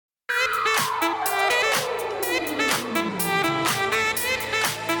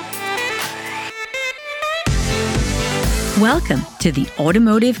Welcome to the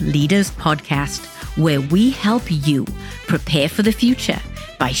Automotive Leaders Podcast, where we help you prepare for the future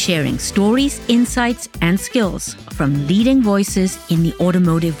by sharing stories, insights, and skills from leading voices in the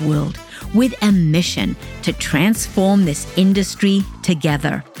automotive world with a mission to transform this industry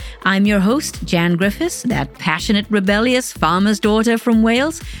together. I'm your host, Jan Griffiths, that passionate, rebellious farmer's daughter from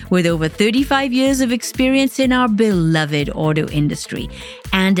Wales with over 35 years of experience in our beloved auto industry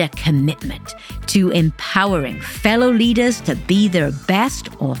and a commitment to empowering fellow leaders to be their best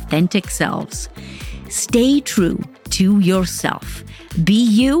authentic selves. Stay true to yourself. Be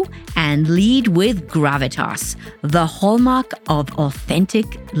you and lead with gravitas, the hallmark of authentic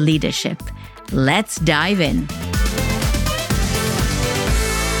leadership. Let's dive in.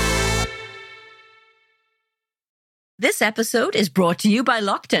 This episode is brought to you by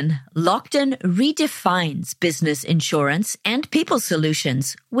Lockton. Lockton redefines business insurance and people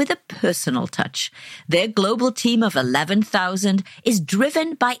solutions with a personal touch. Their global team of 11,000 is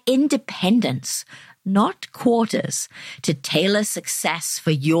driven by independence, not quarters, to tailor success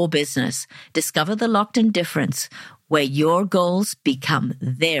for your business. Discover the Lockton difference, where your goals become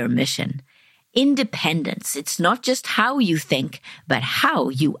their mission. Independence, it's not just how you think, but how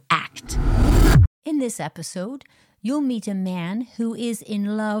you act. In this episode, you'll meet a man who is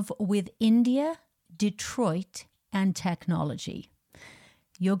in love with India, Detroit, and technology.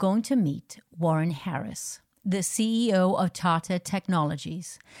 You're going to meet Warren Harris, the CEO of Tata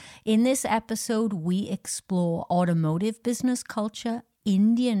Technologies. In this episode, we explore automotive business culture,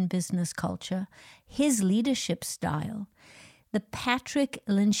 Indian business culture, his leadership style, the Patrick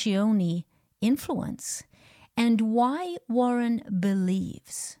Lencioni influence, and why Warren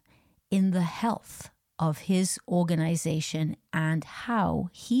believes in the health of his organization and how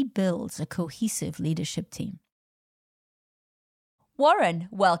he builds a cohesive leadership team. Warren,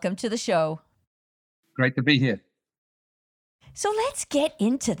 welcome to the show. Great to be here. So let's get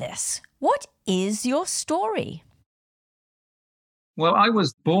into this. What is your story? Well, I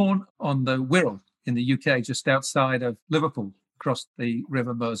was born on the Wirral in the UK, just outside of Liverpool, across the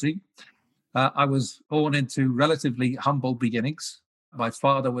River Mersey. I was born into relatively humble beginnings. My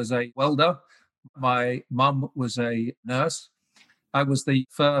father was a welder. My mum was a nurse. I was the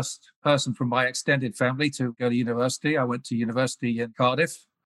first person from my extended family to go to university. I went to university in Cardiff.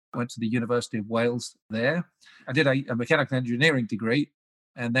 Went to the University of Wales there. I did a mechanical engineering degree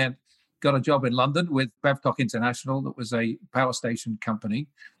and then got a job in London with Babcock International, that was a power station company.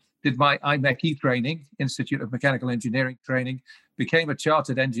 Did my IMechE training, Institute of Mechanical Engineering training, became a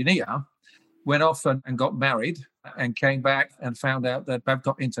chartered engineer, went off and got married, and came back and found out that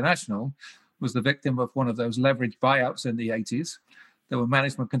Babcock International was the victim of one of those leveraged buyouts in the 80s. There were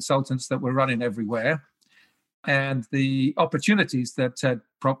management consultants that were running everywhere. And the opportunities that had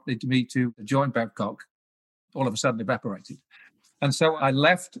prompted me to join Babcock all of a sudden evaporated. And so I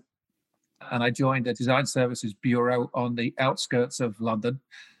left and I joined a design services bureau on the outskirts of London.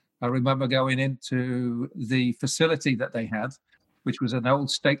 I remember going into the facility that they had, which was an old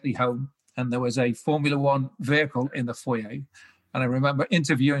stately home, and there was a Formula One vehicle in the foyer. And I remember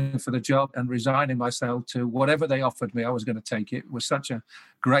interviewing for the job and resigning myself to whatever they offered me. I was going to take it. It was such a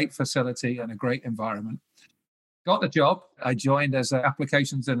great facility and a great environment. Got the job. I joined as an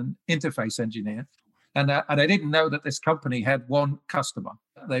applications and an interface engineer. And I didn't know that this company had one customer.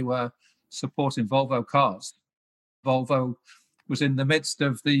 They were supporting Volvo cars. Volvo was in the midst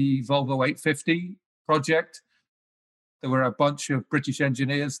of the Volvo 850 project. There were a bunch of British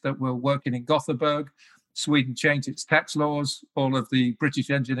engineers that were working in Gothenburg. Sweden changed its tax laws. All of the British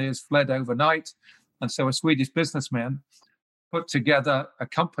engineers fled overnight. And so a Swedish businessman put together a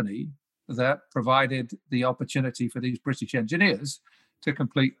company that provided the opportunity for these British engineers to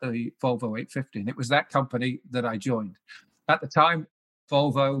complete the Volvo 850. And it was that company that I joined. At the time,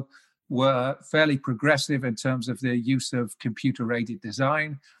 Volvo were fairly progressive in terms of their use of computer-aided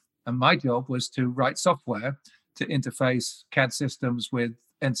design. And my job was to write software to interface CAD systems with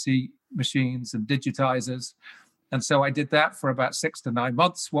NC machines and digitizers. And so I did that for about 6 to 9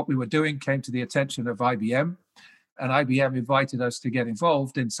 months. What we were doing came to the attention of IBM. And IBM invited us to get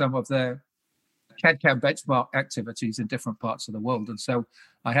involved in some of their CAD/CAM benchmark activities in different parts of the world. And so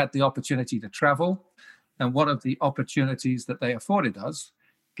I had the opportunity to travel. And one of the opportunities that they afforded us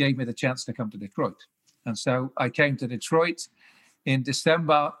gave me the chance to come to Detroit. And so I came to Detroit in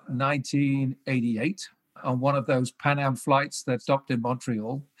December 1988 on one of those Pan Am flights that stopped in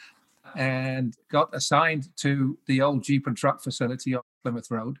Montreal, and got assigned to the old Jeep and truck facility on Plymouth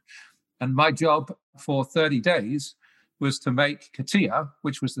Road. And my job for 30 days was to make CATIA,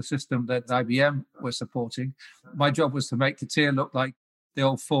 which was the system that IBM was supporting. My job was to make CATIA look like the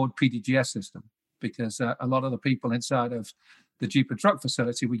old Ford PDGS system. because a lot of the people inside of the Jeep and truck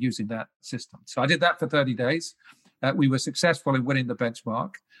facility were using that system. So I did that for 30 days. We were successful in winning the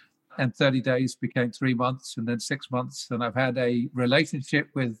benchmark, and 30 days became 3 months and then 6 months. And I've had a relationship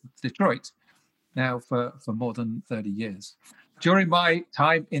with Detroit now for more than 30 years. During my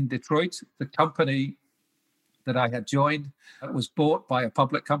time in Detroit, the company that I had joined was bought by a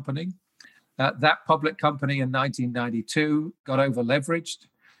public company. That public company in 1992 got over leveraged.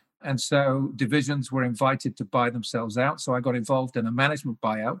 And so divisions were invited to buy themselves out. So I got involved in a management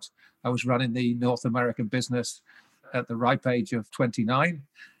buyout. I was running the North American business at the ripe age of 29.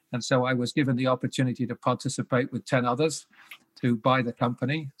 And so I was given the opportunity to participate with 10 others to buy the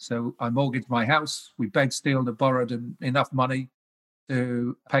company. So I mortgaged my house. We begged, stealed, and borrowed enough money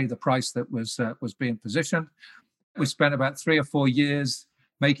to pay the price that was being positioned. We spent about 3 or 4 years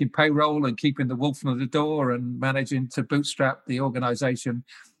making payroll and keeping the wolf from the door and managing to bootstrap the organization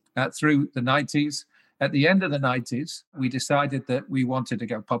through the 90s. At the end of the 90s, we decided that we wanted to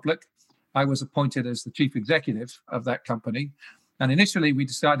go public. I was appointed as the chief executive of that company. And initially, we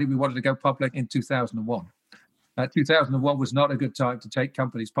decided we wanted to go public in 2001. 2001 was not a good time to take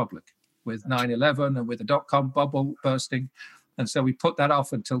companies public with 9/11 and with the dot-com bubble bursting. And so we put that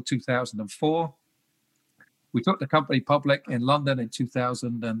off until 2004. We took the company public in London in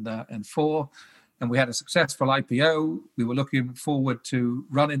 2004, and we had a successful IPO. We were looking forward to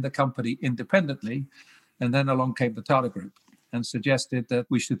running the company independently. And then along came the Tata Group and suggested that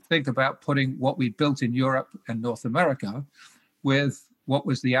we should think about putting what we built in Europe and North America with what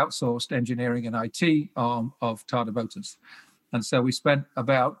was the outsourced engineering and IT arm of Tata Motors. And so we spent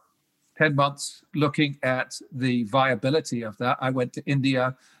about 10 months looking at the viability of that. I went to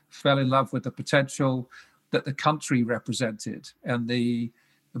India, fell in love with the potential that the country represented and the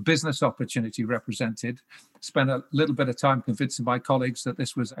business opportunity represented, spent a little bit of time convincing my colleagues that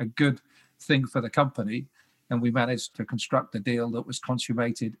this was a good thing for the company. And we managed to construct a deal that was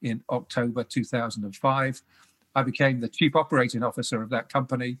consummated in October 2005. I became the chief operating officer of that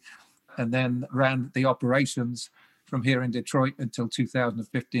company and then ran the operations from here in Detroit until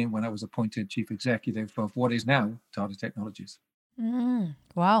 2015 when I was appointed chief executive of what is now Tata Technologies.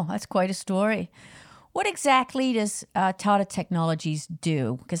 Wow, that's quite a story. What exactly does Tata Technologies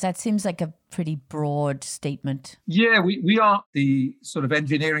do? Because that seems like a pretty broad statement. Yeah, we are the sort of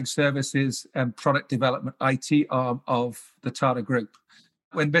engineering services and product development IT arm of the Tata Group.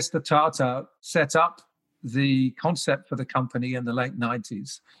 When Mr. Tata set up the concept for the company in the late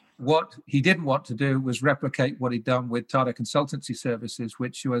 90s, what he didn't want to do was replicate what he'd done with Tata Consultancy Services,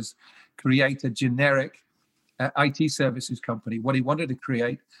 which was create a generic IT services company. What he wanted to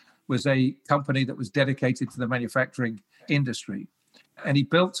create was a company that was dedicated to the manufacturing industry. And he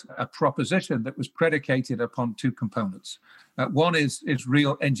built a proposition that was predicated upon two components. One is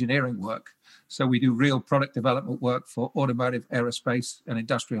real engineering work. So we do real product development work for automotive, aerospace, and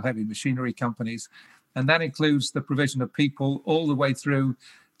industrial heavy machinery companies. And that includes the provision of people all the way through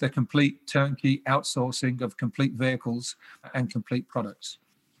the complete turnkey outsourcing of complete vehicles and complete products.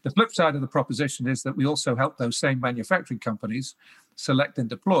 The flip side of the proposition is that we also help those same manufacturing companies select and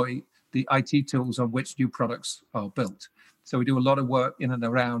deploy the IT tools on which new products are built. So we do a lot of work in and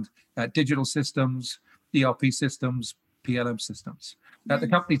around digital systems, ERP systems, PLM systems. The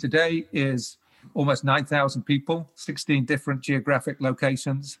company today is almost 9,000 people, 16 different geographic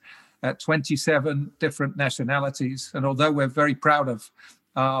locations, 27 different nationalities. And although we're very proud of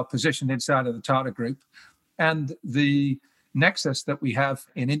our position inside of the Tata Group and the nexus that we have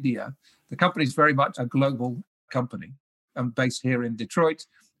in India, the company is very much a global company. I'm based here in Detroit.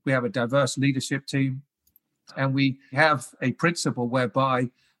 We have a diverse leadership team, and we have a principle whereby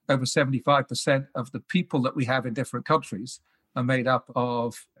over 75% of the people that we have in different countries are made up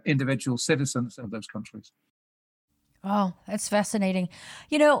of individual citizens of those countries. Oh, that's fascinating.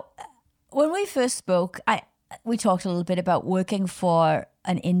 You know, when we first spoke, we talked a little bit about working for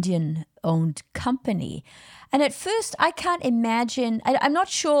an Indian-owned company. And at first, I can't imagine, I'm not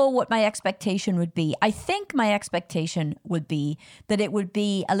sure what my expectation would be. I think my expectation would be that it would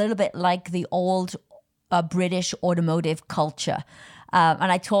be a little bit like the old British automotive culture.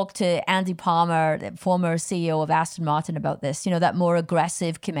 And I talked to Andy Palmer, the former CEO of Aston Martin, about this, that more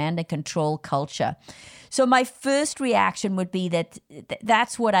aggressive command and control culture. So my first reaction would be that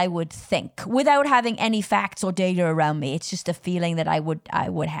that's what I would think without having any facts or data around me. It's just a feeling that I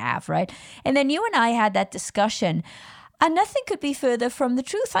would have, right? And then you and I had that discussion, and nothing could be further from the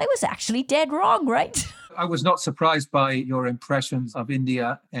truth. I was actually dead wrong, right? I was not surprised by your impressions of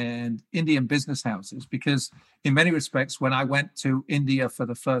India and Indian business houses, because in many respects, when I went to India for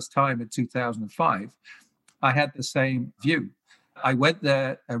the first time in 2005, I had the same view. I went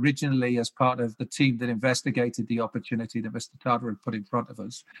there originally as part of the team that investigated the opportunity that Mr. Tata had put in front of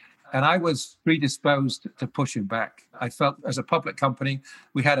us. And I was predisposed to push him back. I felt as a public company,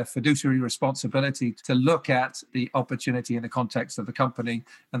 we had a fiduciary responsibility to look at the opportunity in the context of the company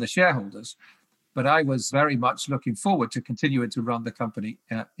and the shareholders. But I was very much looking forward to continuing to run the company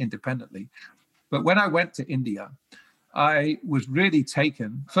independently. But when I went to India, I was really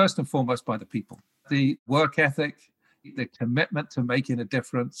taken, first and foremost, by the people. The work ethic, the commitment to making a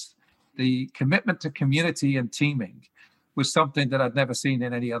difference, the commitment to community and teaming was something that I'd never seen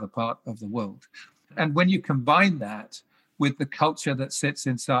in any other part of the world. And when you combine that with the culture that sits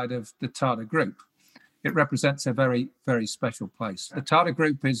inside of the Tata Group, it represents a very, very special place. The Tata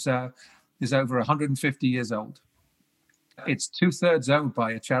Group is over 150 years old. It's 2/3 owned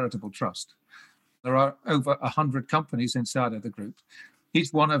by a charitable trust. There are over 100 companies inside of the group.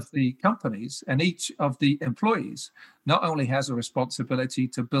 Each one of the companies and each of the employees not only has a responsibility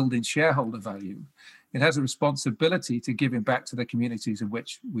to building shareholder value, it has a responsibility to giving back to the communities in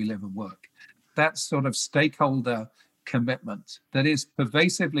which we live and work. That sort of stakeholder commitment that is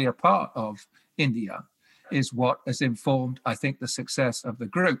pervasively a part of India is what has informed, I think, the success of the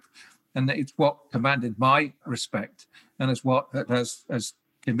group. And it's what commanded my respect and is what has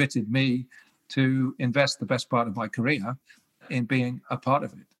committed me to invest the best part of my career in being a part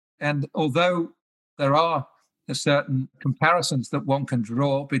of it. And although there are certain comparisons that one can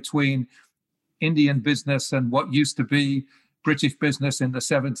draw between Indian business and what used to be British business in the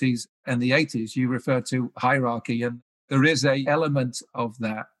 70s and the 80s, you refer to hierarchy, and there is an element of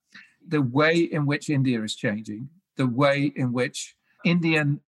that. The way in which India is changing, the way in which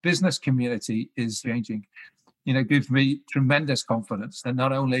Indian business community is changing, gives me tremendous confidence that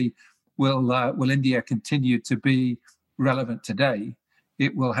not only will India continue to be relevant today,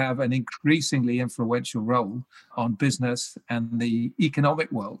 it will have an increasingly influential role on business and the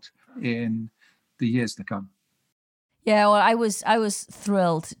economic world in the years to come. Yeah, well, I was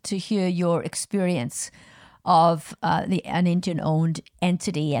thrilled to hear your experience of an Indian-owned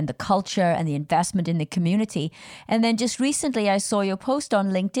entity and the culture and the investment in the community. And then just recently, I saw your post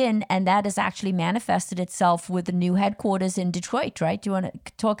on LinkedIn, and that has actually manifested itself with the new headquarters in Detroit, right? Do you want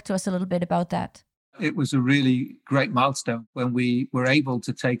to talk to us a little bit about that? It was a really great milestone when we were able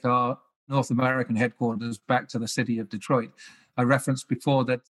to take our North American headquarters back to the city of Detroit. I referenced before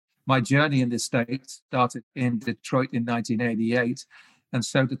that my journey in this state started in Detroit in 1988. And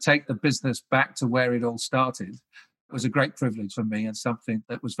so to take the business back to where it all started was a great privilege for me and something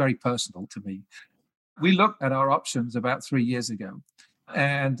that was very personal to me. We looked at our options about 3 years ago,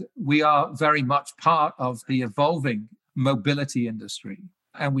 and we are very much part of the evolving mobility industry.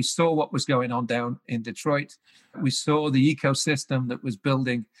 And we saw what was going on down in Detroit. We saw the ecosystem that was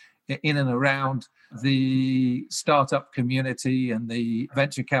building in and around the startup community and the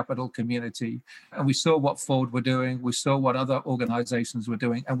venture capital community. And we saw what Ford were doing. We saw what other organizations were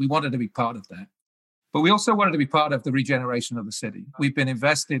doing. And we wanted to be part of that. But we also wanted to be part of the regeneration of the city. We've been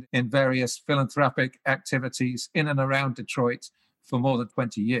invested in various philanthropic activities in and around Detroit for more than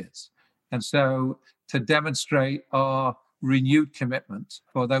 20 years. And so to demonstrate our renewed commitment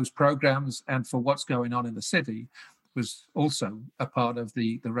for those programs and for what's going on in the city was also a part of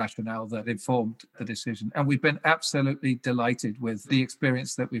the rationale that informed the decision. And we've been absolutely delighted with the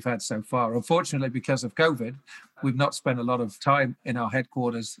experience that we've had so far. Unfortunately, because of COVID, we've not spent a lot of time in our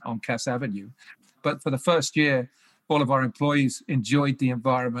headquarters on Cass Avenue. But for the first year, all of our employees enjoyed the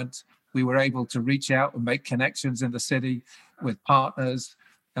environment. We were able to reach out and make connections in the city with partners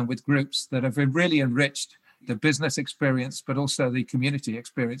and with groups that have really enriched the business experience, but also the community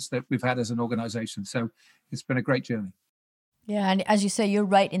experience that we've had as an organization. So it's been a great journey. Yeah, and as you say, you're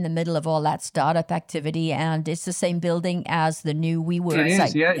right in the middle of all that startup activity, and it's the same building as the new WeWork It site.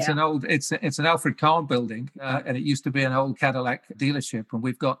 is, yeah. It's an Alfred Kahn building, and it used to be an old Cadillac dealership, and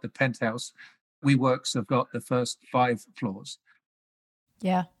we've got the penthouse. WeWorks have got the first 5 floors.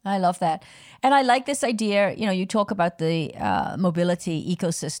 Yeah, I love that. And I like this idea, you talk about the mobility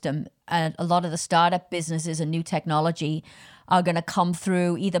ecosystem, and a lot of the startup businesses and new technology are going to come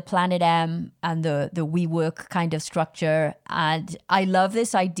through either Planet M and the WeWork kind of structure. And I love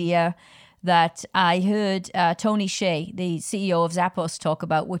this idea that I heard Tony Hsieh, the CEO of Zappos, talk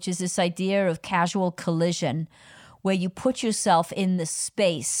about, which is this idea of casual collision, where you put yourself in the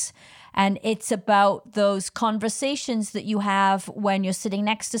space. And it's about those conversations that you have when you're sitting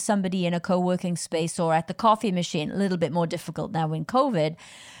next to somebody in a co-working space or at the coffee machine. A little bit more difficult now in COVID,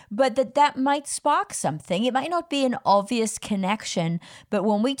 but that might spark something. It might not be an obvious connection, but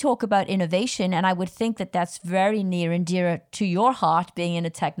when we talk about innovation, and I would think that that's very near and dear to your heart, being in a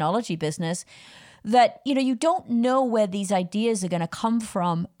technology business, that, you don't know where these ideas are going to come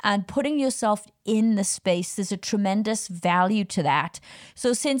from, and putting yourself in the space, there's a tremendous value to that.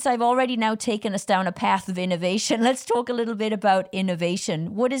 So since I've already now taken us down a path of innovation, let's talk a little bit about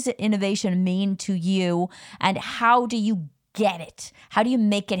innovation. What does innovation mean to you, and how do you get it? How do you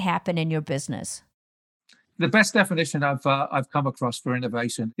make it happen in your business? The best definition I've come across for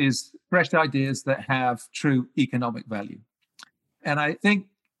innovation is fresh ideas that have true economic value. And I think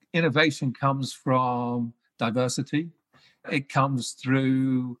innovation comes from diversity. It comes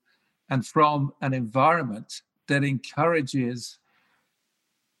through and from an environment that encourages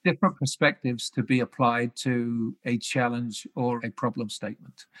different perspectives to be applied to a challenge or a problem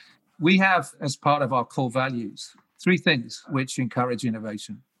statement. We have, as part of our core values, three things which encourage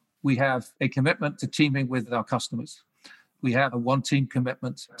innovation. We have a commitment to teaming with our customers. We have a one-team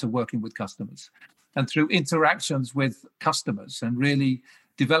commitment to working with customers. And through interactions with customers and really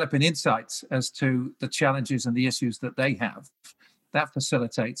developing insights as to the challenges and the issues that they have, that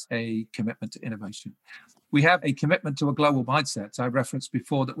facilitates a commitment to innovation. We have a commitment to a global mindset. I referenced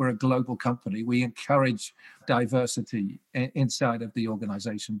before that we're a global company. We encourage diversity inside of the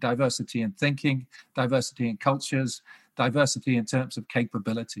organization, diversity in thinking, diversity in cultures, diversity in terms of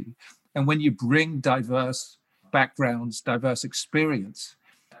capability. And when you bring diverse backgrounds, diverse experience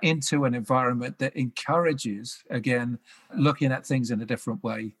into an environment that encourages, again, looking at things in a different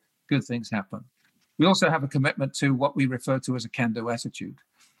way, good things happen. We also have a commitment to what we refer to as a can-do attitude.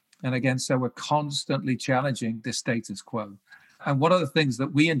 And again, so we're constantly challenging the status quo. And one of the things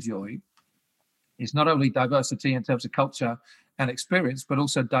that we enjoy is not only diversity in terms of culture and experience, but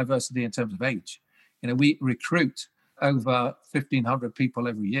also diversity in terms of age. We recruit over 1,500 people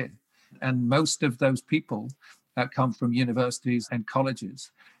every year. And most of those people come from universities and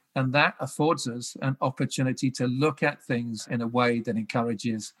colleges. And that affords us an opportunity to look at things in a way that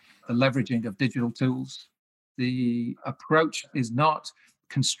encourages the leveraging of digital tools. The approach is not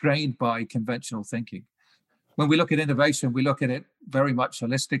constrained by conventional thinking. When we look at innovation, we look at it very much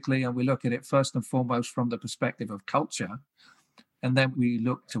holistically, and we look at it first and foremost from the perspective of culture. And then we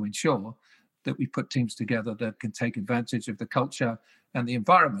look to ensure that we put teams together that can take advantage of the culture and the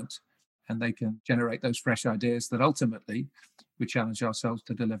environment, and they can generate those fresh ideas that ultimately we challenge ourselves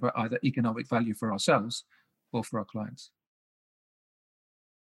to deliver either economic value for ourselves or for our clients.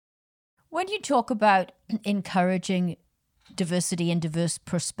 When you talk about encouraging diversity and diverse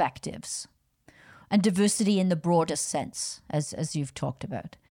perspectives, and diversity in the broadest sense, as you've talked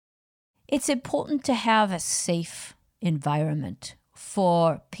about, it's important to have a safe environment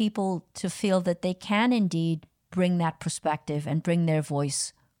for people to feel that they can indeed bring that perspective and bring their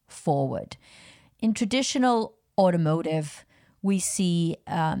voice forward. In traditional automotive, we see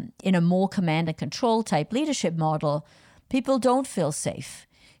in a more command and control type leadership model, people don't feel safe.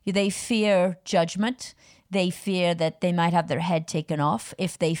 They fear judgment. They fear that they might have their head taken off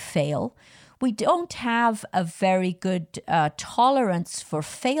if they fail. We don't have a very good tolerance for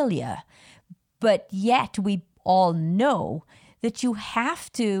failure, but yet we all know that you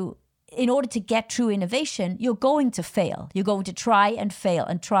have to, in order to get true innovation, you're going to fail. You're going to try and fail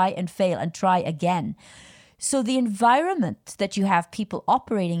and try and fail and try again. So the environment that you have people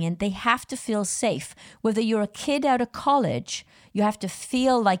operating in, they have to feel safe. Whether you're a kid out of college, you have to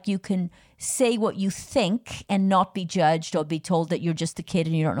feel like you can say what you think and not be judged or be told that you're just a kid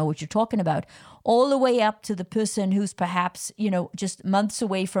and you don't know what you're talking about, all the way up to the person who's perhaps, just months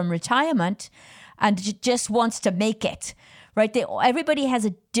away from retirement and just wants to make it. Right? Everybody has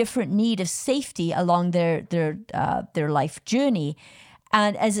a different need of safety along their life journey.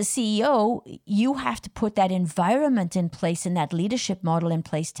 And as a CEO, you have to put that environment in place and that leadership model in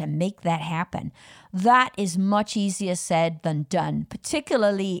place to make that happen. That is much easier said than done,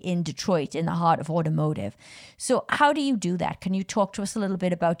 particularly in Detroit, in the heart of automotive. So how do you do that? Can you talk to us a little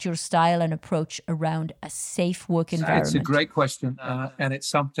bit about your style and approach around a safe work environment? It's a great question, and it's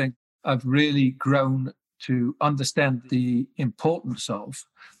something I've really grown to understand the importance of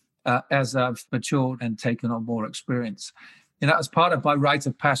as I've matured and taken on more experience. As part of my rite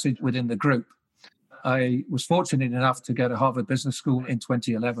of passage within the group, I was fortunate enough to go to Harvard Business School in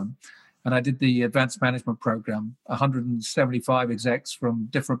 2011. And I did the advanced management program, 175 execs from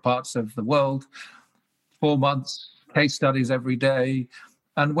different parts of the world, 4 months, case studies every day.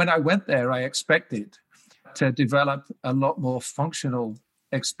 And when I went there, I expected to develop a lot more functional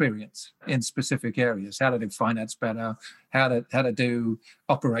experience in specific areas, how to do finance better, how to do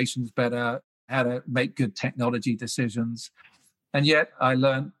operations better, how to make good technology decisions. And yet I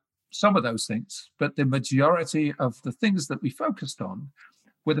learned some of those things, but the majority of the things that we focused on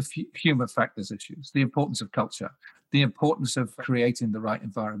were the human factors issues, the importance of culture, the importance of creating the right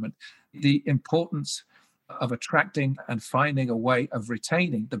environment, the importance of attracting and finding a way of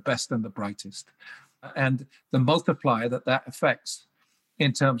retaining the best and the brightest, and the multiplier that affects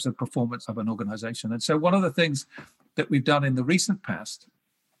in terms of performance of an organization. And so one of the things that we've done in the recent past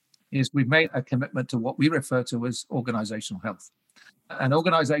is we've made a commitment to what we refer to as organizational health. And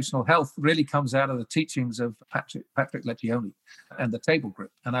organizational health really comes out of the teachings of Patrick Lencioni and the Table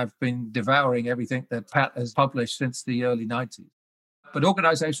Group. And I've been devouring everything that Pat has published since the early 90s. But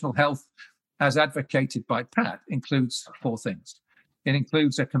organizational health, as advocated by Pat, includes four things. It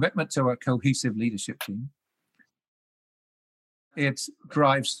includes a commitment to a cohesive leadership team. It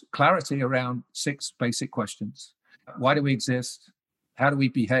drives clarity around 6 basic questions. Why do we exist? How do we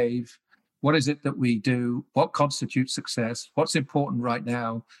behave? What is it that we do? What constitutes success? What's important right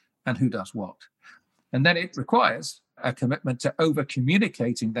now? And who does what? And then it requires a commitment to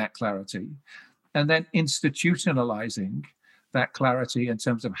over-communicating that clarity and then institutionalizing that clarity in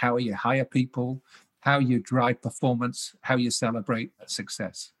terms of how you hire people, how you drive performance, how you celebrate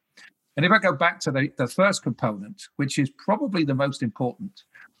success. And if I go back to the first component, which is probably the most important,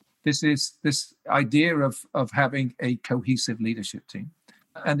 this is this idea of having a cohesive leadership team.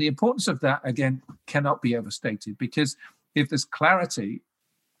 And the importance of that, again, cannot be overstated, because if there's clarity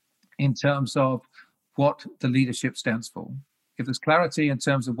in terms of what the leadership stands for, if there's clarity in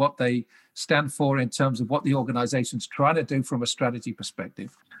terms of what they stand for, in terms of what the organization's trying to do from a strategy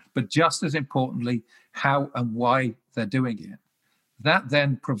perspective, but just as importantly, how and why they're doing it, that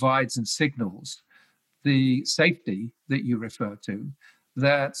then provides and signals the safety that you refer to,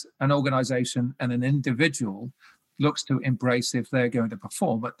 that an organization and an individual looks to embrace if they're going to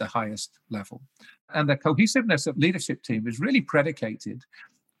perform at the highest level. And the cohesiveness of leadership team is really predicated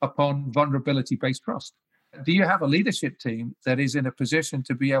upon vulnerability-based trust. Do you have a leadership team that is in a position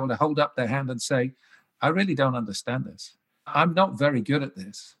to be able to hold up their hand and say, I really don't understand this. I'm not very good at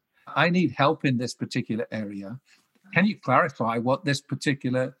this. I need help in this particular area. Can you clarify what this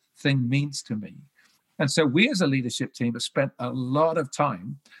particular thing means to me? And so we as a leadership team have spent a lot of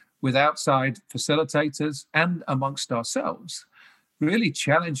time with outside facilitators and amongst ourselves, really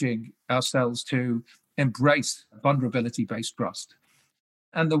challenging ourselves to embrace vulnerability-based trust.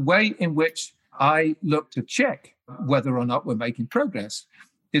 And the way in which I look to check whether or not we're making progress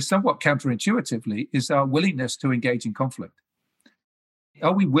is somewhat counterintuitively, is our willingness to engage in conflict.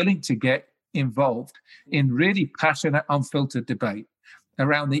 Are we willing to get involved in really passionate, unfiltered debate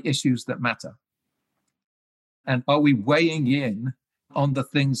around the issues that matter? And are we weighing in on the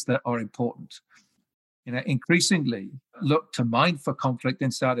things that are important? Increasingly look to mine for conflict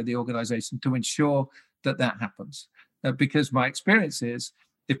inside of the organization to ensure that that happens. Because my experience is,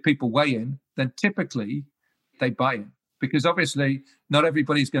 if people weigh in, then typically they buy in. Because obviously, not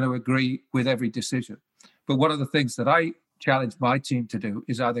everybody's going to agree with every decision. But one of the things that I challenge my team to do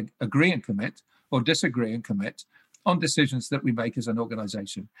is either agree and commit or disagree and commit on decisions that we make as an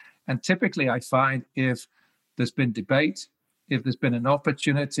organization. And typically, I find if there's been debate, if there's been an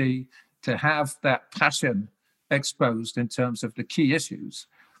opportunity to have that passion exposed in terms of the key issues,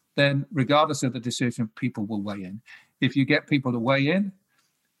 then regardless of the decision, people will weigh in. If you get people to weigh in,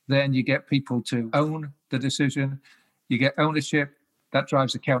 then you get people to own the decision. You get ownership. That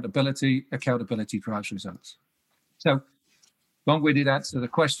drives accountability. Accountability drives results. So, long-winded answer to the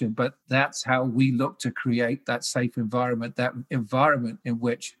question, but that's how we look to create that safe environment, that environment in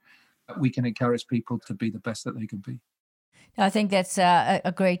which we can encourage people to be the best that they can be. I think that's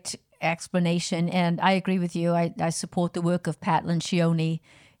a great explanation, and I agree with you. I support the work of Pat Lencioni.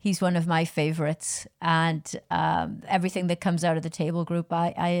 He's one of my favorites, and everything that comes out of the Table Group,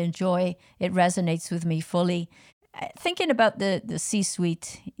 I enjoy. It resonates with me fully. Thinking about the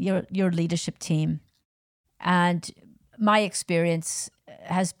C-suite, your leadership team, and my experience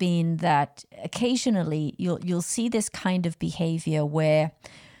has been that occasionally you'll see this kind of behavior where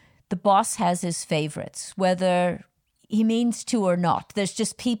the boss has his favorites, whether he means to or not. There's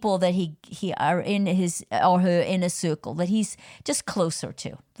just people that he are in his or her inner circle that he's just closer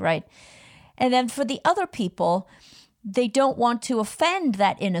to, right? And then for the other people, they don't want to offend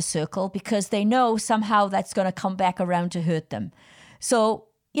that inner circle because they know somehow that's going to come back around to hurt them. So,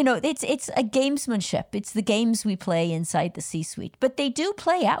 it's a gamesmanship. It's the games we play inside the C-suite, but they do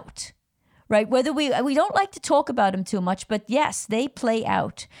play out. Right? Whether we don't like to talk about them too much, but yes, they play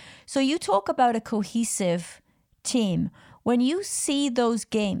out. So you talk about a cohesive team. When you see those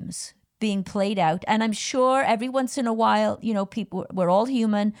games being played out, and I'm sure every once in a while, people, we're all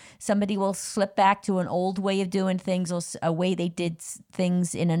human. Somebody will slip back to an old way of doing things or a way they did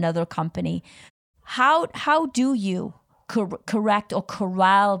things in another company. How do you correct or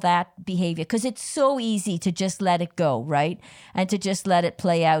corral that behavior? Because it's so easy to just let it go, right? And to just let it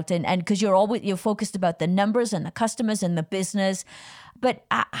play out. And because you're focused about the numbers and the customers and the business. But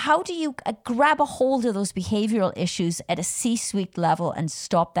how do you grab a hold of those behavioral issues at a C-suite level and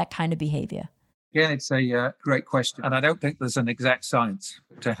stop that kind of behavior? Again, it's a great question. And I don't think there's an exact science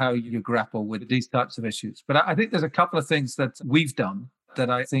to how you grapple with these types of issues. But I think there's a couple of things that we've done that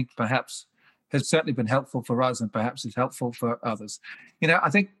I think perhaps has certainly been helpful for us and perhaps is helpful for others. I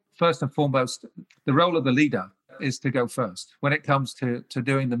think first and foremost, the role of the leader is to go first when it comes to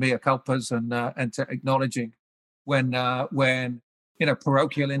doing the mea culpas and to acknowledging when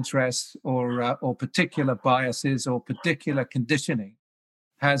parochial interests or particular biases or particular conditioning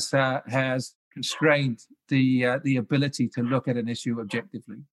has constrained the ability to look at an issue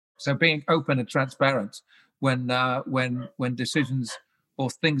objectively. So being open and transparent when decisions or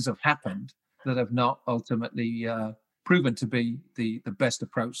things have happened that have not ultimately proven to be the best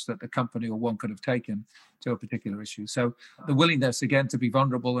approach that the company or one could have taken to a particular issue. So the willingness, again, to be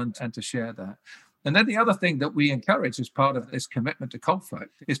vulnerable and to share that. And then the other thing that we encourage as part of this commitment to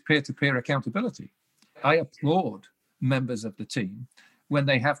conflict is peer-to-peer accountability. I applaud members of the team when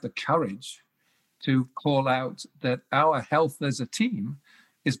they have the courage to call out that our health as a team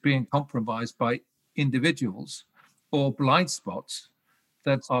is being compromised by individuals or blind spots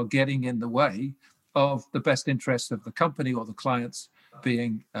that are getting in the way of the best interests of the company or the clients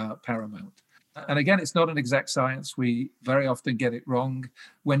being paramount. And again, it's not an exact science. We very often get it wrong.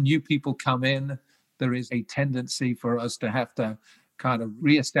 When new people come in, there is a tendency for us to have to kind of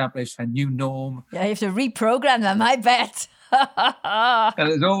reestablish a new norm. Yeah, you have to reprogram them, I bet. And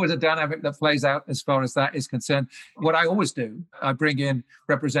there's always a dynamic that plays out as far as that is concerned. What I always do, I bring in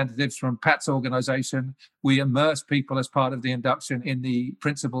representatives from Pat's organization. We immerse people as part of the induction in the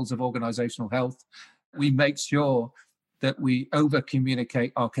principles of organizational health. We make sure that we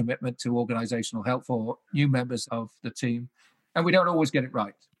over-communicate our commitment to organizational health for new members of the team. And we don't always get it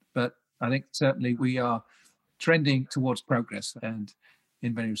right, but I think certainly we are trending towards progress. And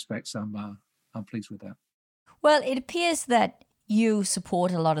in many respects, I'm pleased with that. Well, it appears that you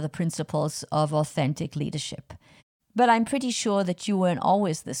support a lot of the principles of authentic leadership, but I'm pretty sure that you weren't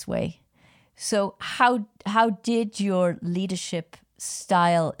always this way. So how did your leadership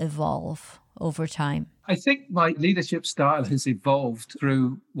style evolve over time? I think my leadership style has evolved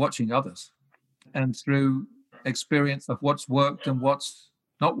through watching others and through experience of what's worked and what's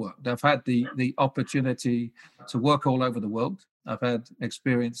not worked. I've had the opportunity to work all over the world. I've had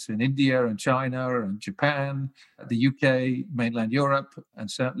experience in India and China and Japan, the UK, mainland Europe,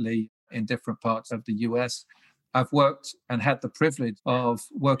 and certainly in different parts of the US. I've worked and had the privilege of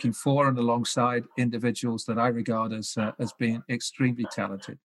working for and alongside individuals that I regard as being extremely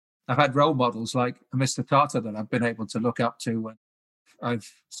talented. I've had role models like Mr. Tata that I've been able to look up to.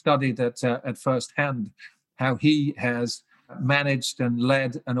 I've studied at first hand how he has managed and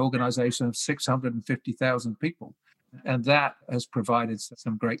led an organization of 650,000 people. And that has provided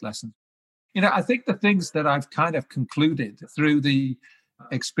some great lessons. I think the things that I've kind of concluded through the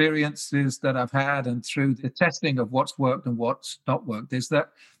experiences that I've had and through the testing of what's worked and what's not worked is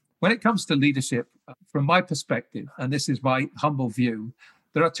that when it comes to leadership, from my perspective, and this is my humble view,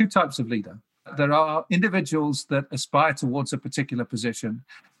 there are two types of leader. There are individuals that aspire towards a particular position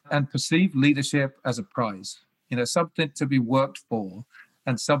and perceive leadership as a prize, something to be worked for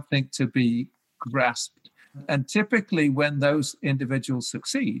and something to be grasped. And typically when those individuals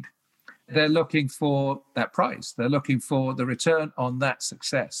succeed, they're looking for that prize. They're looking for the return on that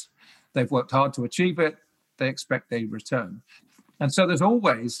success. They've worked hard to achieve it. They expect a return. And so there's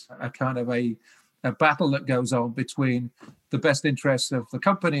always a kind of a battle that goes on between the best interests of the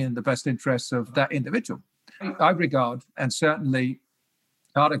company and the best interests of that individual. I regard, and certainly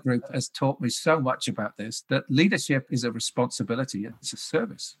Tata Group has taught me so much about this, that leadership is a responsibility. It's a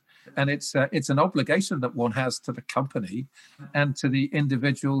service. And it's an obligation that one has to the company and to the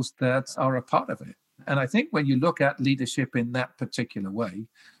individuals that are a part of it. And I think when you look at leadership in that particular way,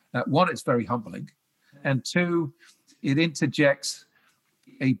 one, it's very humbling. And two, it interjects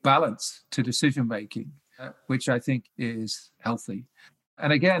a balance to decision-making, which I think is healthy.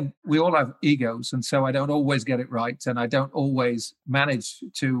 And again, we all have egos, and so I don't always get it right, and I don't always manage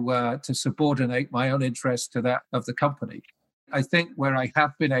to subordinate my own interests to that of the company. I think where I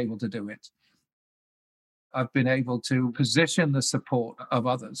have been able to do it, I've been able to position the support of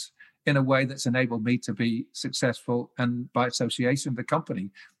others in a way that's enabled me to be successful and by association, the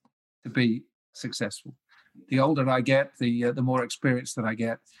company to be successful. The older I get, the more experience that I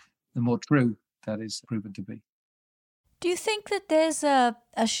get, the more true that is proven to be. Do you think that there's a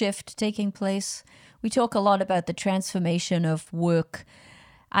shift taking place? We talk a lot about the transformation of work.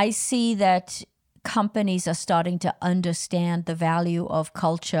 I see that companies are starting to understand the value of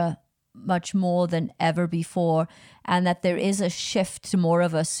culture much more than ever before, and that there is a shift to more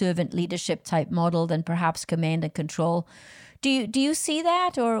of a servant leadership type model than perhaps command and control. Do you see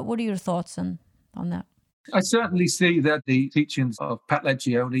that, or what are your thoughts on that? I certainly see that the teachings of Pat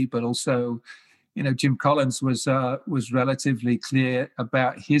Lencioni, but also, Jim Collins was relatively clear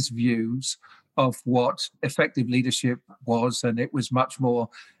about his views of what effective leadership was, and it was much more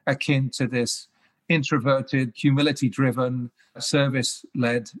akin to this introverted, humility-driven,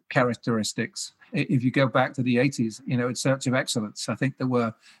 service-led characteristics. If you go back to the 80s, in search of excellence, I think there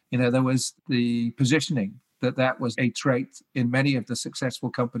was the positioning that was a trait in many of the successful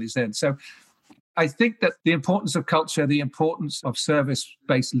companies then. So I think that the importance of culture, the importance of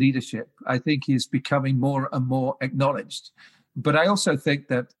service-based leadership, I think is becoming more and more acknowledged. But I also think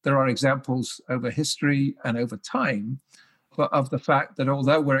that there are examples over history and over time of the fact that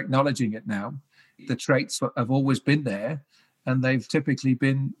although we're acknowledging it now, the traits have always been there, and they've typically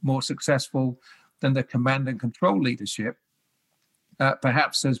been more successful than the command and control leadership,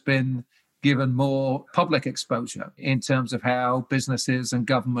 perhaps has been given more public exposure in terms of how businesses and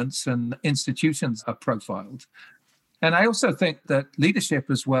governments and institutions are profiled. And I also think that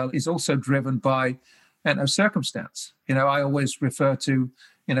leadership as well is also driven by circumstance. I always refer to,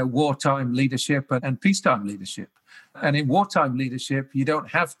 wartime leadership and peacetime leadership. And in wartime leadership, you don't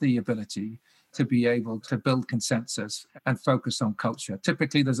have the ability to be able to build consensus and focus on culture.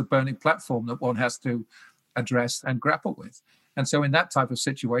 Typically, there's a burning platform that one has to address and grapple with. And so in that type of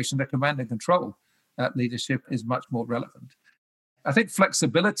situation, the command and control leadership is much more relevant. I think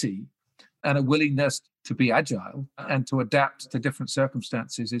flexibility and a willingness to be agile and to adapt to different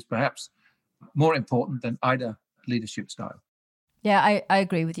circumstances is perhaps more important than either leadership style. Yeah, I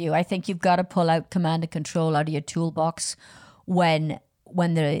agree with you. I think you've got to pull out command and control out of your toolbox when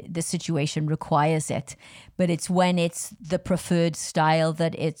the situation requires it. But it's when it's the preferred style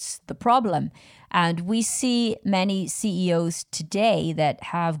that it's the problem. And we see many CEOs today that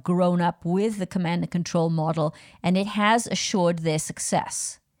have grown up with the command and control model, and it has assured their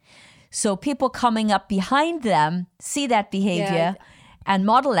success. So people coming up behind them see that behavior and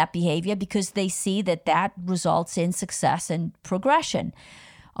model that behavior because they see that results in success and progression.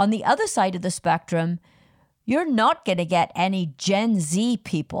 On the other side of the spectrum, you're not going to get any Gen Z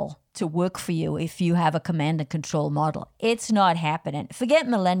people to work for you if you have a command and control model. It's not happening. Forget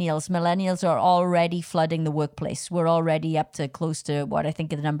millennials. Millennials are already flooding the workplace. We're already up to close to what I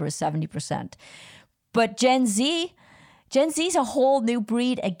think the number is 70%. But Gen Z's a whole new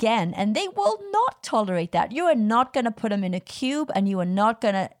breed again, and they will not tolerate that. You are not going to put them in a cube, and you are not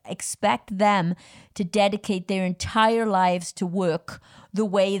going to expect them to dedicate their entire lives to work the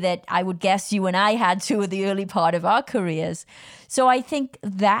way that I would guess you and I had to in the early part of our careers. So I think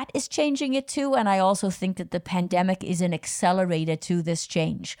that is changing it too. And I also think that the pandemic is an accelerator to this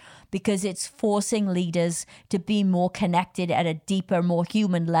change because it's forcing leaders to be more connected at a deeper, more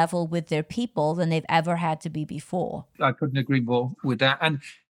human level with their people than they've ever had to be before. I couldn't agree more with that. And,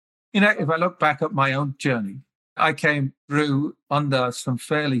 if I look back at my own journey, I came through under some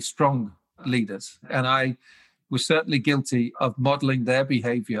fairly strong leaders, and I was certainly guilty of modeling their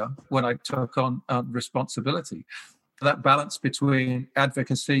behavior when I took on responsibility. That balance between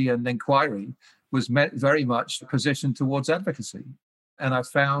advocacy and inquiry was very much positioned towards advocacy. And I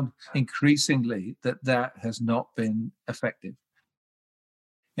found increasingly that has not been effective.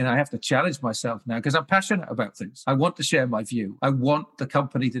 And I have to challenge myself now because I'm passionate about things. I want to share my view. I want the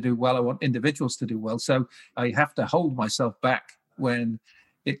company to do well. I want individuals to do well. So I have to hold myself back when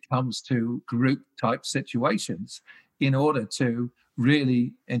it comes to group type situations in order to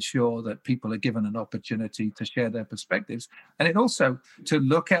really ensure that people are given an opportunity to share their perspectives. And it also to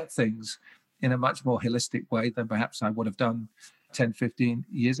look at things in a much more holistic way than perhaps I would have done 10, 15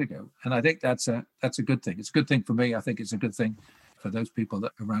 years ago. And I think that's a good thing. It's a good thing for me. I think it's a good thing for those people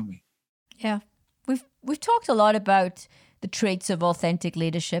that are around me. Yeah. We've talked a lot about the traits of authentic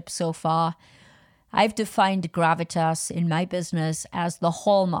leadership so far. I've defined gravitas in my business as the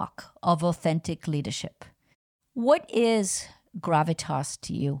hallmark of authentic leadership. What is gravitas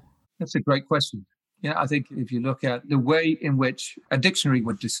to you? That's a great question. I think if you look at the way in which a dictionary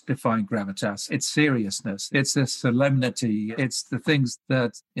would define gravitas, it's seriousness, it's a solemnity, it's the things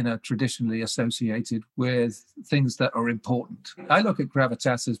that, traditionally associated with things that are important. I look at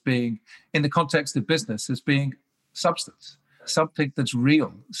gravitas as being, in the context of business, as being substance, something that's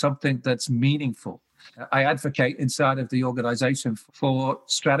real, something that's meaningful, I advocate inside of the organization for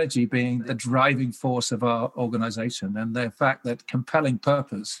strategy being the driving force of our organization, and the fact that compelling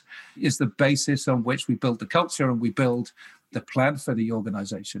purpose is the basis on which we build the culture and we build the plan for the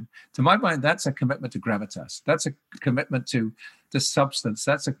organization. To my mind, that's a commitment to gravitas. That's a commitment to the substance.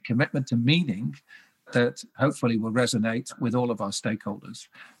 That's a commitment to meaning that hopefully will resonate with all of our stakeholders.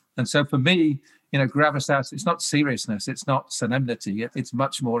 And so for me, gravitas, it's not seriousness, it's not solemnity. It's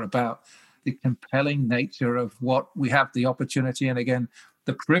much more about the compelling nature of what we have the opportunity and, again,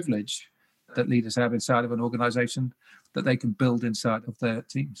 the privilege that leaders have inside of an organization that they can build inside of their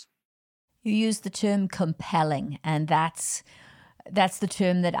teams. You use the term compelling, and that's the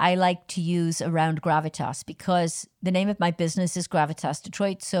term that I like to use around gravitas, because the name of my business is Gravitas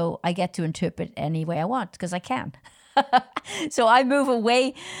Detroit, so I get to interpret any way I want because I can. So I move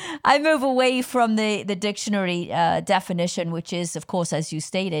away from the dictionary definition, which is, of course, as you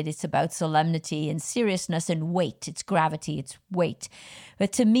stated, it's about solemnity and seriousness and weight. It's gravity, it's weight.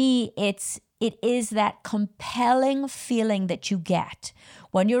 But to me, it is that compelling feeling that you get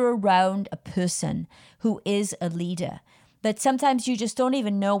when you're around a person who is a leader, that sometimes you just don't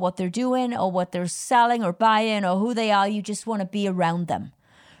even know what they're doing or what they're selling or buying or who they are. You just want to be around them,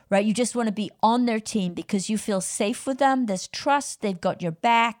 right? You just want to be on their team because you feel safe with them. There's trust. They've got your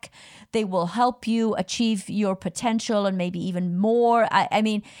back. They will help you achieve your potential and maybe even more. I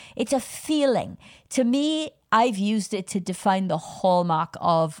mean, it's a feeling. To me, I've used it to define the hallmark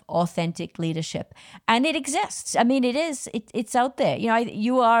of authentic leadership. And it exists. I mean, it's out there.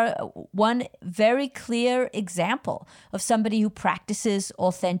 You are one very clear example of somebody who practices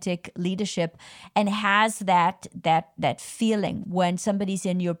authentic leadership and has that feeling when somebody's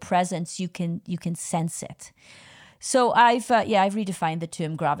in your presence, you can sense it. So I've redefined the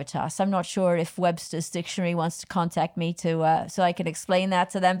term gravitas. I'm not sure if Webster's Dictionary wants to contact me so I can explain that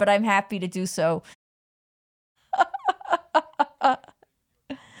to them, but I'm happy to do so.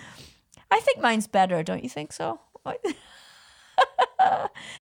 I think mine's better, don't you think so?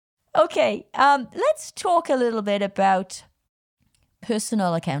 Okay, let's talk a little bit about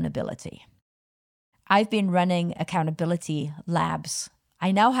personal accountability. I've been running accountability labs.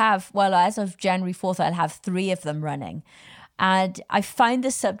 I now have, as of January 4th, I'll have 3 of them running. And I find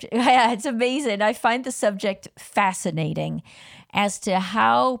the subject, it's amazing. I find the subject fascinating as to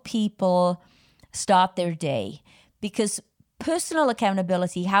how people start their day. Because personal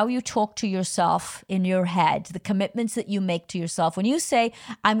accountability, how you talk to yourself in your head, the commitments that you make to yourself. When you say,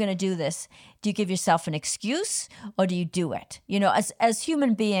 I'm going to do this, do you give yourself an excuse or do you do it? As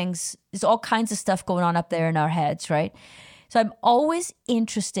human beings, there's all kinds of stuff going on up there in our heads, right? So I'm always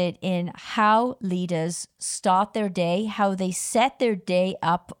interested in how leaders start their day, how they set their day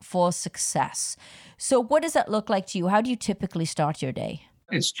up for success. So what does that look like to you? How do you typically start your day?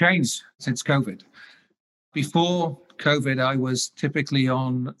 It's changed since COVID. Before COVID, I was typically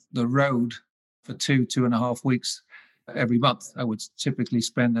on the road for 2.5 weeks every month. I would typically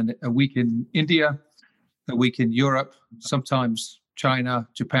spend a week in India, a week in Europe, sometimes China,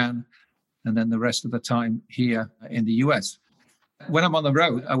 Japan, and then the rest of the time here in the US. When I'm on the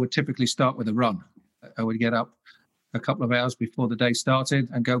road, I would typically start with a run. I would get up a couple of hours before the day started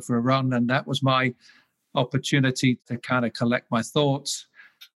and go for a run. And that was my opportunity to kind of collect my thoughts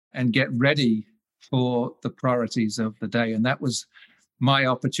and get ready for the priorities of the day. And that was my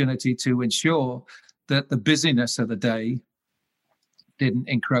opportunity to ensure that the busyness of the day didn't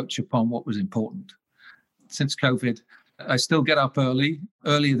encroach upon what was important. Since COVID, I still get up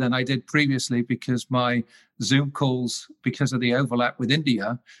earlier than I did previously, because my Zoom calls, because of the overlap with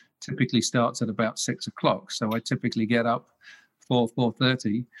India, typically starts at about 6 o'clock. So I typically get up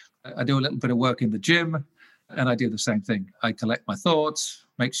 4:30. I do a little bit of work in the gym, and I do the same thing. I collect my thoughts,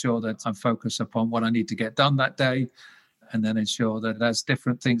 make sure that I'm focused upon what I need to get done that day, and then ensure that as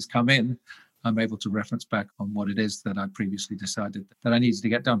different things come in, I'm able to reference back on what it is that I previously decided that I needed to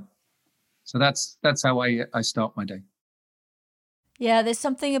get done. So that's how I start my day. Yeah, there's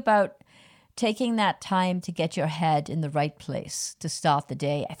something about taking that time to get your head in the right place to start the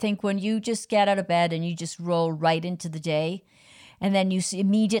day. I think when you just get out of bed and you just roll right into the day, and then you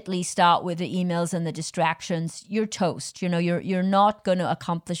immediately start with the emails and the distractions, you're toast. You're not going to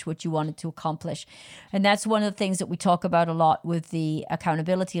accomplish what you wanted to accomplish. And that's one of the things that we talk about a lot with the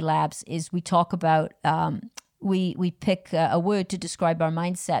accountability labs is we talk about, we pick a word to describe our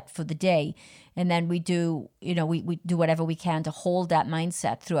mindset for the day. And then we do, we do whatever we can to hold that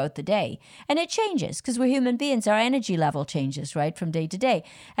mindset throughout the day. And it changes because we're human beings. Our energy level changes, right, from day to day.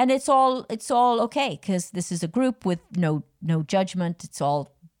 And it's all okay because this is a group with no judgment. It's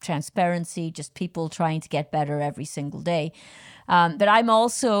all transparency, just people trying to get better every single day. But I'm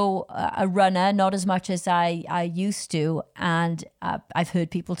also a runner, not as much as I used to. And I've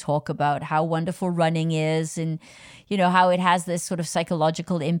heard people talk about how wonderful running is and, how it has this sort of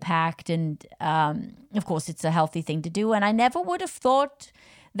psychological impact. And of course, it's a healthy thing to do. And I never would have thought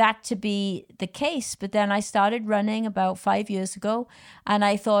that to be the case. But then I started running about 5 years ago, and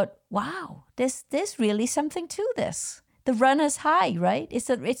I thought, wow, there's really something to this. The runner's high, right? It's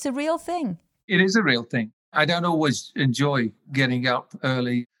a real thing. It is a real thing. I don't always enjoy getting up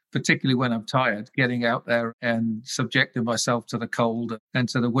early, particularly when I'm tired, getting out there and subjecting myself to the cold and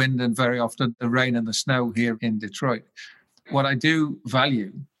to the wind and very often the rain and the snow here in Detroit. What I do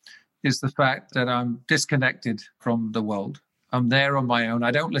value is the fact that I'm disconnected from the world. I'm there on my own.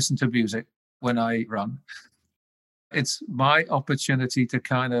 I don't listen to music when I run. It's my opportunity to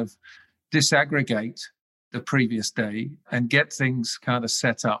kind of disaggregate the previous day and get things kind of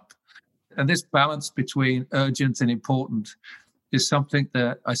set up. And this balance between urgent and important is something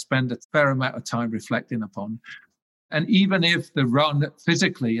that I spend a fair amount of time reflecting upon. And even if the run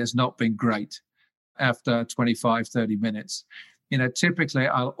physically has not been great after 25, 30 minutes, typically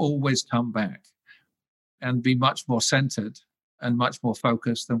I'll always come back and be much more centered and much more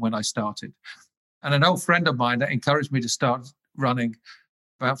focused than when I started. And an old friend of mine that encouraged me to start running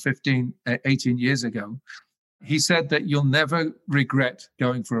about 15, 18 years ago, he said that you'll never regret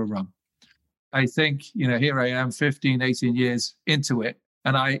going for a run. I think, here I am 15, 18 years into it,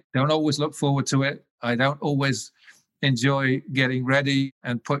 and I don't always look forward to it. I don't always enjoy getting ready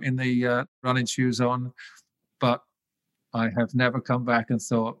and putting the running shoes on, but I have never come back and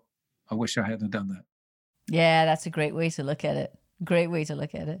thought, I wish I hadn't done that. Yeah, that's a great way to look at it. Great way to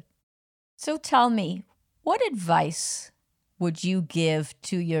look at it. So tell me, what advice would you give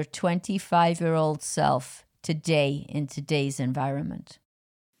to your 25-year-old self today in today's environment?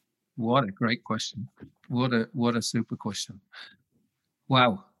 What a great question. What a super question.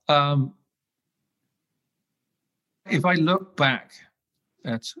 Wow. If I look back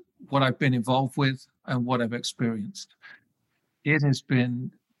at what I've been involved with and what I've experienced, it has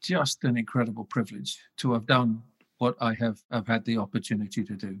been just an incredible privilege to have done what I have had the opportunity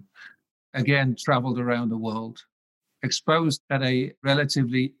to do. Again, traveled around the world, exposed at a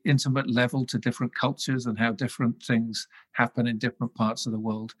relatively intimate level to different cultures and how different things happen in different parts of the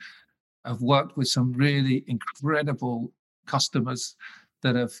world. I've worked with some really incredible customers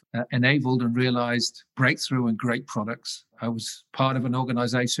that have enabled and realized breakthrough and great products. I was part of an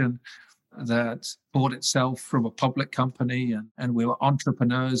organization that bought itself from a public company, and we were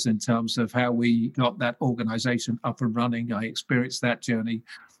entrepreneurs in terms of how we got that organization up and running. I experienced that journey.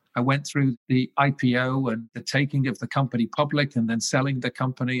 I went through the IPO and the taking of the company public and then selling the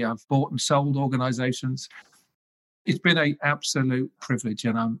company. I've bought and sold organizations. It's been an absolute privilege,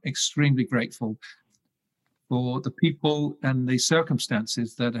 and I'm extremely grateful for the people and the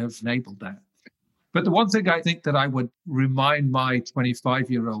circumstances that have enabled that. But the one thing I think that I would remind my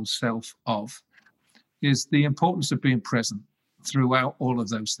 25-year-old self of is the importance of being present throughout all of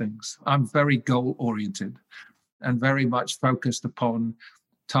those things. I'm very goal-oriented and very much focused upon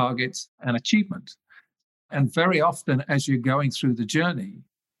targets and achievement. And very often, as you're going through the journey,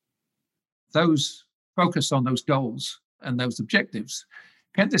 those focus on those goals and those objectives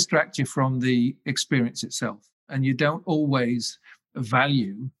can distract you from the experience itself. And you don't always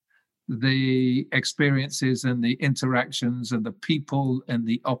value the experiences and the interactions and the people and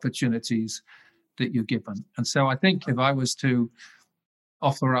the opportunities that you're given. And so I think if I was to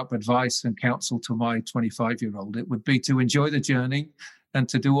offer up advice and counsel to my 25-year-old, it would be to enjoy the journey and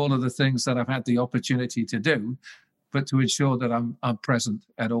to do all of the things that I've had the opportunity to do, but to ensure that I'm present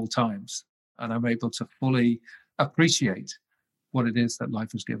at all times and I'm able to fully appreciate what it is that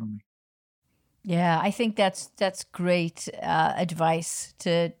life has given me. Yeah, I think that's great advice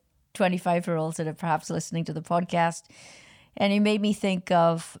to 25-year-olds that are perhaps listening to the podcast. And it made me think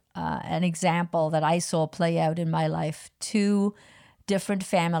of an example that I saw play out in my life. Two different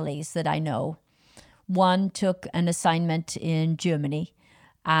families that I know. One took an assignment in Germany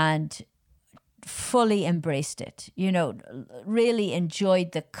and fully embraced it, really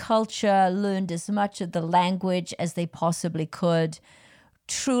enjoyed the culture, learned as much of the language as they possibly could,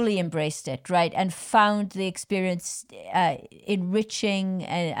 truly embraced it, right? And found the experience enriching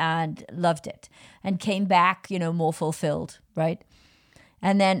and loved it and came back, more fulfilled, right?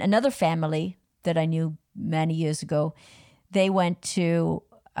 And then another family that I knew many years ago, they went to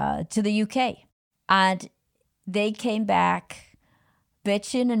the UK and they came back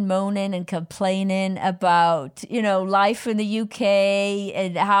bitching and moaning and complaining about, life in the UK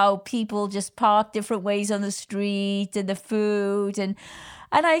and how people just park different ways on the street and the food. And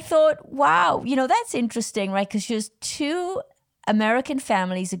I thought, wow, that's interesting, right? Because there's two American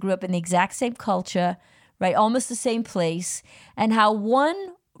families that grew up in the exact same culture, right? Almost the same place, and how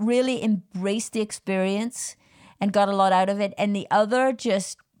one really embraced the experience and got a lot out of it, and the other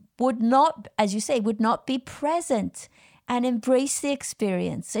just would not, as you say, would not be present and embrace the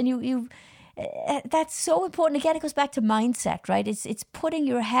experience. And you that's so important. Again, it goes back to mindset, right? It's putting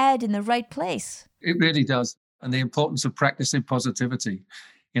your head in the right place. It really does. And the importance of practicing positivity.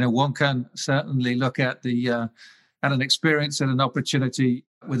 One can certainly look at at an experience and an opportunity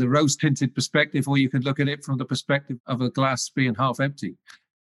with a rose-tinted perspective, or you can look at it from the perspective of a glass being half empty.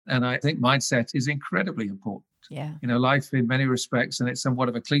 And I think mindset is incredibly important. Yeah. Life in many respects, and it's somewhat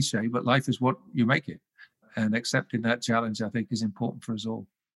of a cliche, but life is what you make it. And accepting that challenge, I think, is important for us all.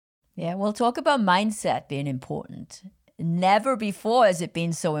 Yeah, we'll talk about mindset being important. Never before has it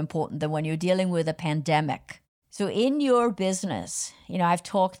been so important than when you're dealing with a pandemic. So in your business, I've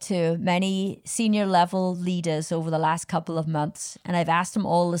talked to many senior level leaders over the last couple of months, and I've asked them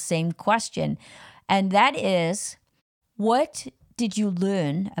all the same question. And that is, what did you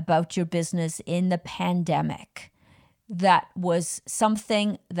learn about your business in the pandemic that was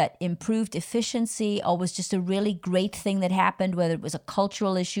something that improved efficiency or was just a really great thing that happened, whether it was a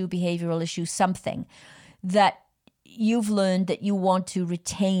cultural issue, behavioral issue, something that you've learned that you want to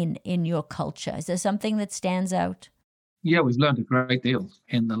retain in your culture? Is there something that stands out? Yeah, we've learned a great deal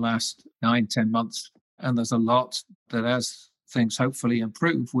in the last 9-10 months. And there's a lot that, as things hopefully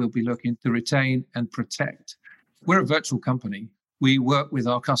improve, we'll be looking to retain and protect. We're a virtual company. We work with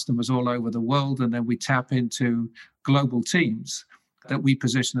our customers all over the world, and then we tap into global teams that we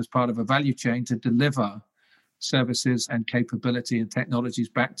position as part of a value chain to deliver services and capability and technologies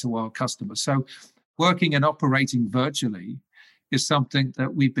back to our customers. So working and operating virtually is something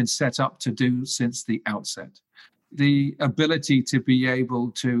that we've been set up to do since the outset. The ability to be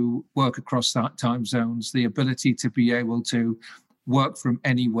able to work across time zones, the ability to be able to work from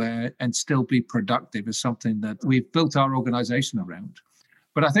anywhere and still be productive is something that we've built our organization around.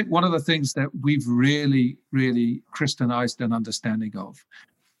 But I think one of the things that we've really, really crystallized an understanding of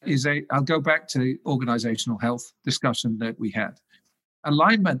is I'll go back to the organizational health discussion that we had.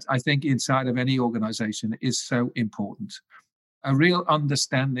 Alignment, I think, inside of any organization is so important. A real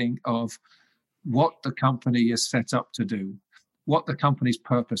understanding of what the company is set up to do, what the company's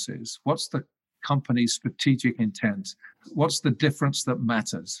purpose is, what's the company's strategic intent, what's the difference that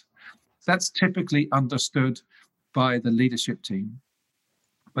matters. That's typically understood by the leadership team,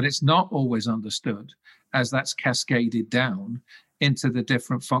 but it's not always understood as that's cascaded down into the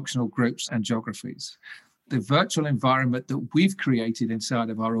different functional groups and geographies. The virtual environment that we've created inside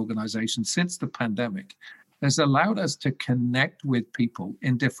of our organization since the pandemic has allowed us to connect with people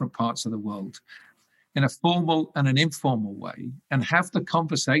in different parts of the world in a formal and an informal way, and have the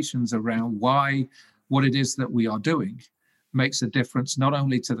conversations around why what it is that we are doing makes a difference not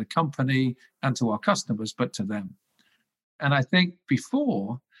only to the company and to our customers, but to them. And I think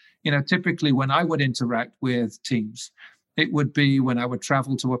before, typically when I would interact with teams, it would be when I would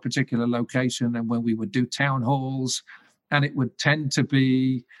travel to a particular location and when we would do town halls, and it would tend to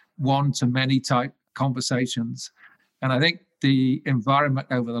be one-to-many type conversations. And I think the environment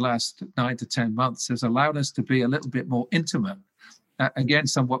over the last 9 to 10 months has allowed us to be a little bit more intimate, again,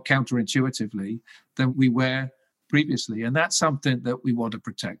 somewhat counterintuitively, than we were previously. And that's something that we want to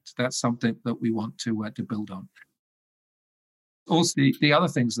protect. That's something that we want to build on. Also, the other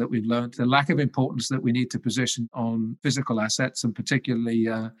things that we've learned, the lack of importance that we need to position on physical assets, and particularly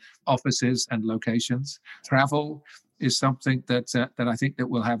offices and locations. Travel is something that I think that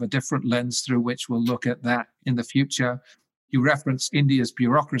we'll have a different lens through which we'll look at that in the future. You referenced India's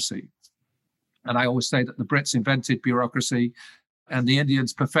bureaucracy. And I always say that the Brits invented bureaucracy and the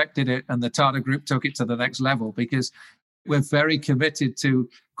Indians perfected it, and the Tata Group took it to the next level, because we're very committed to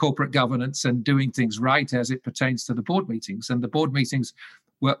corporate governance and doing things right as it pertains to the board meetings. And the board meetings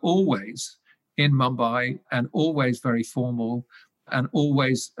were always in Mumbai and always very formal and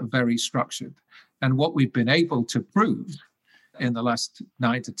always very structured. And what we've been able to prove in the last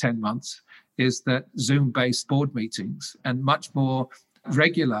 9 to 10 months is that Zoom-based board meetings and much more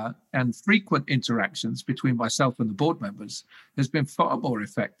regular and frequent interactions between myself and the board members has been far more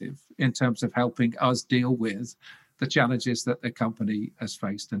effective in terms of helping us deal with the challenges that the company has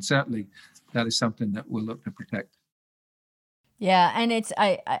faced. And certainly that is something that we'll look to protect. Yeah, and it's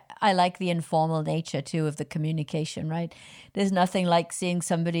I like the informal nature too of the communication, right? There's nothing like seeing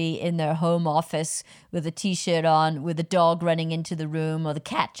somebody in their home office with a t-shirt on, with a dog running into the room, or the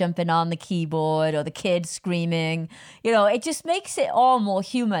cat jumping on the keyboard, or the kid screaming. It just makes it all more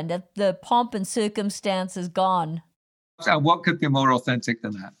human. That the pomp and circumstance is gone. So what could be more authentic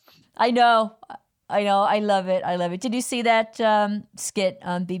than that? I know. I know. I love it. I love it. Did you see that skit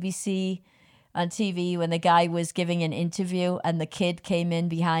on BBC on TV when the guy was giving an interview and the kid came in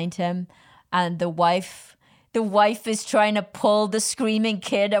behind him and the wife is trying to pull the screaming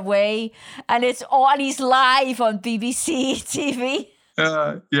kid away and it's on, he's live on BBC TV.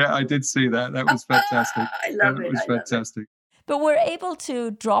 Yeah, I did see that. That was fantastic. I love it. It was fantastic. But we're able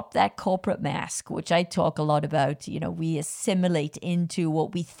to drop that corporate mask, which I talk a lot about. You know, we assimilate into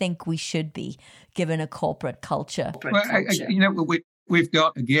what we think we should be given a corporate culture. We've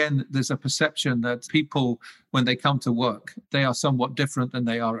got, again, there's a perception that people, when they come to work, they are somewhat different than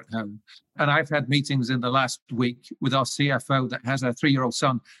they are at home. And I've had meetings in the last week with our CFO that has a 3-year-old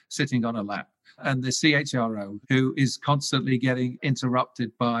son sitting on a lap, and the CHRO who is constantly getting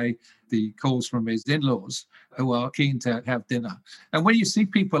interrupted by the calls from his in-laws who are keen to have dinner. And when you see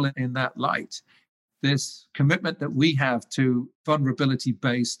people in that light, this commitment that we have to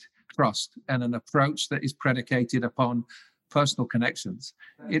vulnerability-based trust and an approach that is predicated upon personal connections,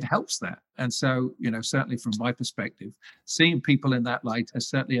 it helps that. And so, certainly from my perspective, seeing people in that light has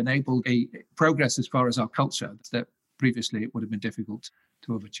certainly enabled a progress as far as our culture that previously it would have been difficult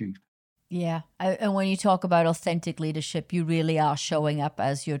to have achieved. Yeah. And when you talk about authentic leadership, you really are showing up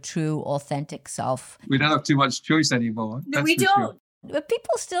as your true, authentic self. We don't have too much choice anymore. No, we don't. Sure. But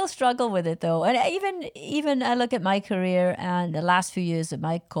people still struggle with it, though. And even I look at my career and the last few years of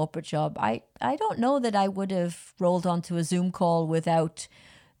my corporate job, I don't know that I would have rolled onto a Zoom call without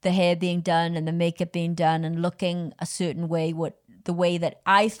the hair being done and the makeup being done and looking a certain way, the way that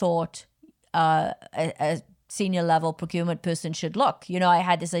I thought a senior level procurement person should look. I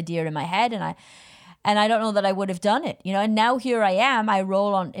had this idea in my head and I don't know that I would have done it, and now here I am. I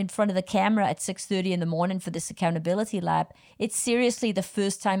roll on in front of the camera at 6:30 in the morning for this accountability lab. It's seriously the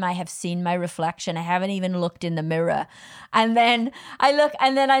first time I have seen my reflection. I haven't even looked in the mirror. And then I look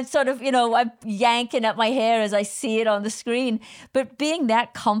and then I'm sort of, I'm yanking at my hair as I see it on the screen. But being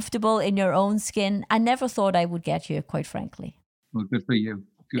that comfortable in your own skin, I never thought I would get here, quite frankly. Well, good for you.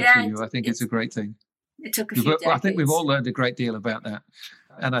 Good for you. I think it's a great thing. It took a few decades. I think we've all learned a great deal about that.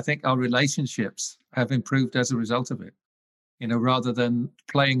 And I think our relationships have improved as a result of it. Rather than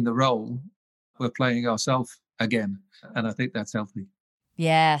playing the role, we're playing ourselves again. And I think that's healthy.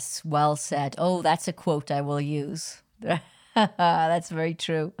 Yes, well said. Oh, that's a quote I will use. That's very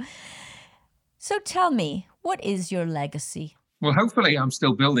true. So tell me, what is your legacy? Well, hopefully I'm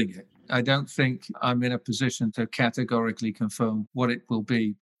still building it. I don't think I'm in a position to categorically confirm what it will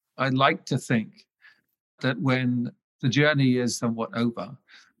be. I'd like to think that when the journey is somewhat over,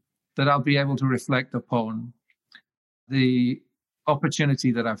 that I'll be able to reflect upon the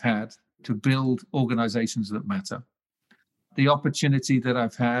opportunity that I've had to build organizations that matter, the opportunity that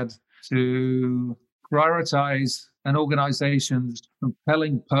I've had to prioritize an organization's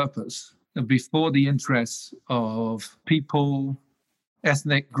compelling purpose before the interests of people,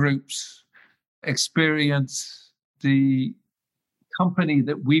 ethnic groups, experience. The company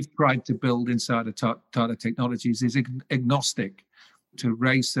that we've tried to build inside of Tata Technologies is agnostic to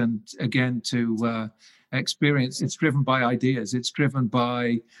race and, again, to experience. It's driven by ideas. It's driven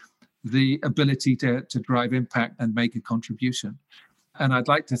by the ability to drive impact and make a contribution. And I'd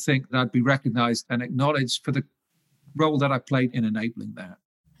like to think that I'd be recognized and acknowledged for the role that I played in enabling that.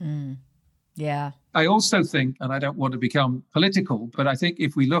 Yeah. I also think, and I don't want to become political, but I think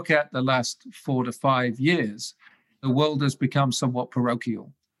if we look at the last 4 to 5 years, the world has become somewhat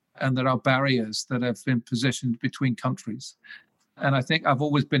parochial, and there are barriers that have been positioned between countries. And I think I've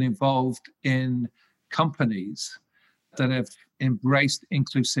always been involved in companies that have embraced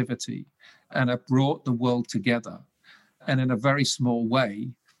inclusivity and have brought the world together. And in a very small way,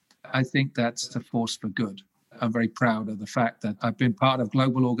 I think that's a force for good. I'm very proud of the fact that I've been part of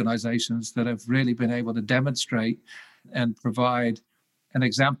global organizations that have really been able to demonstrate and provide an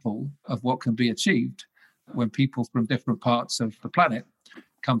example of what can be achieved when people from different parts of the planet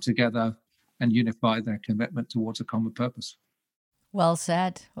come together and unify their commitment towards a common purpose. Well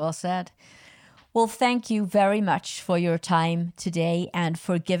said. Well said. Well, thank you very much for your time today and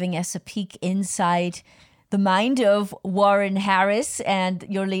for giving us a peek inside the mind of Warren Harris and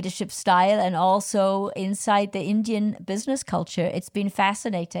your leadership style, and also inside the Indian business culture. It's been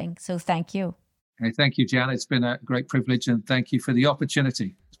fascinating. So thank you. Hey, thank you, Jan. It's been a great privilege, and thank you for the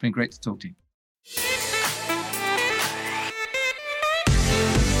opportunity. It's been great to talk to you.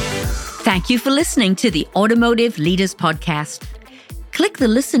 Thank you for listening to the Automotive Leaders Podcast. Click the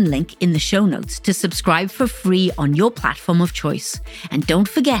listen link in the show notes to subscribe for free on your platform of choice. And don't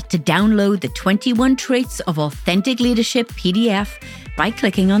forget to download the 21 Traits of Authentic Leadership PDF by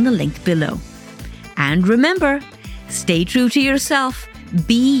clicking on the link below. And remember, stay true to yourself,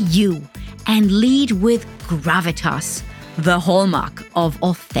 be you, and lead with gravitas, the hallmark of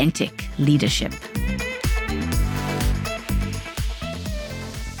authentic leadership.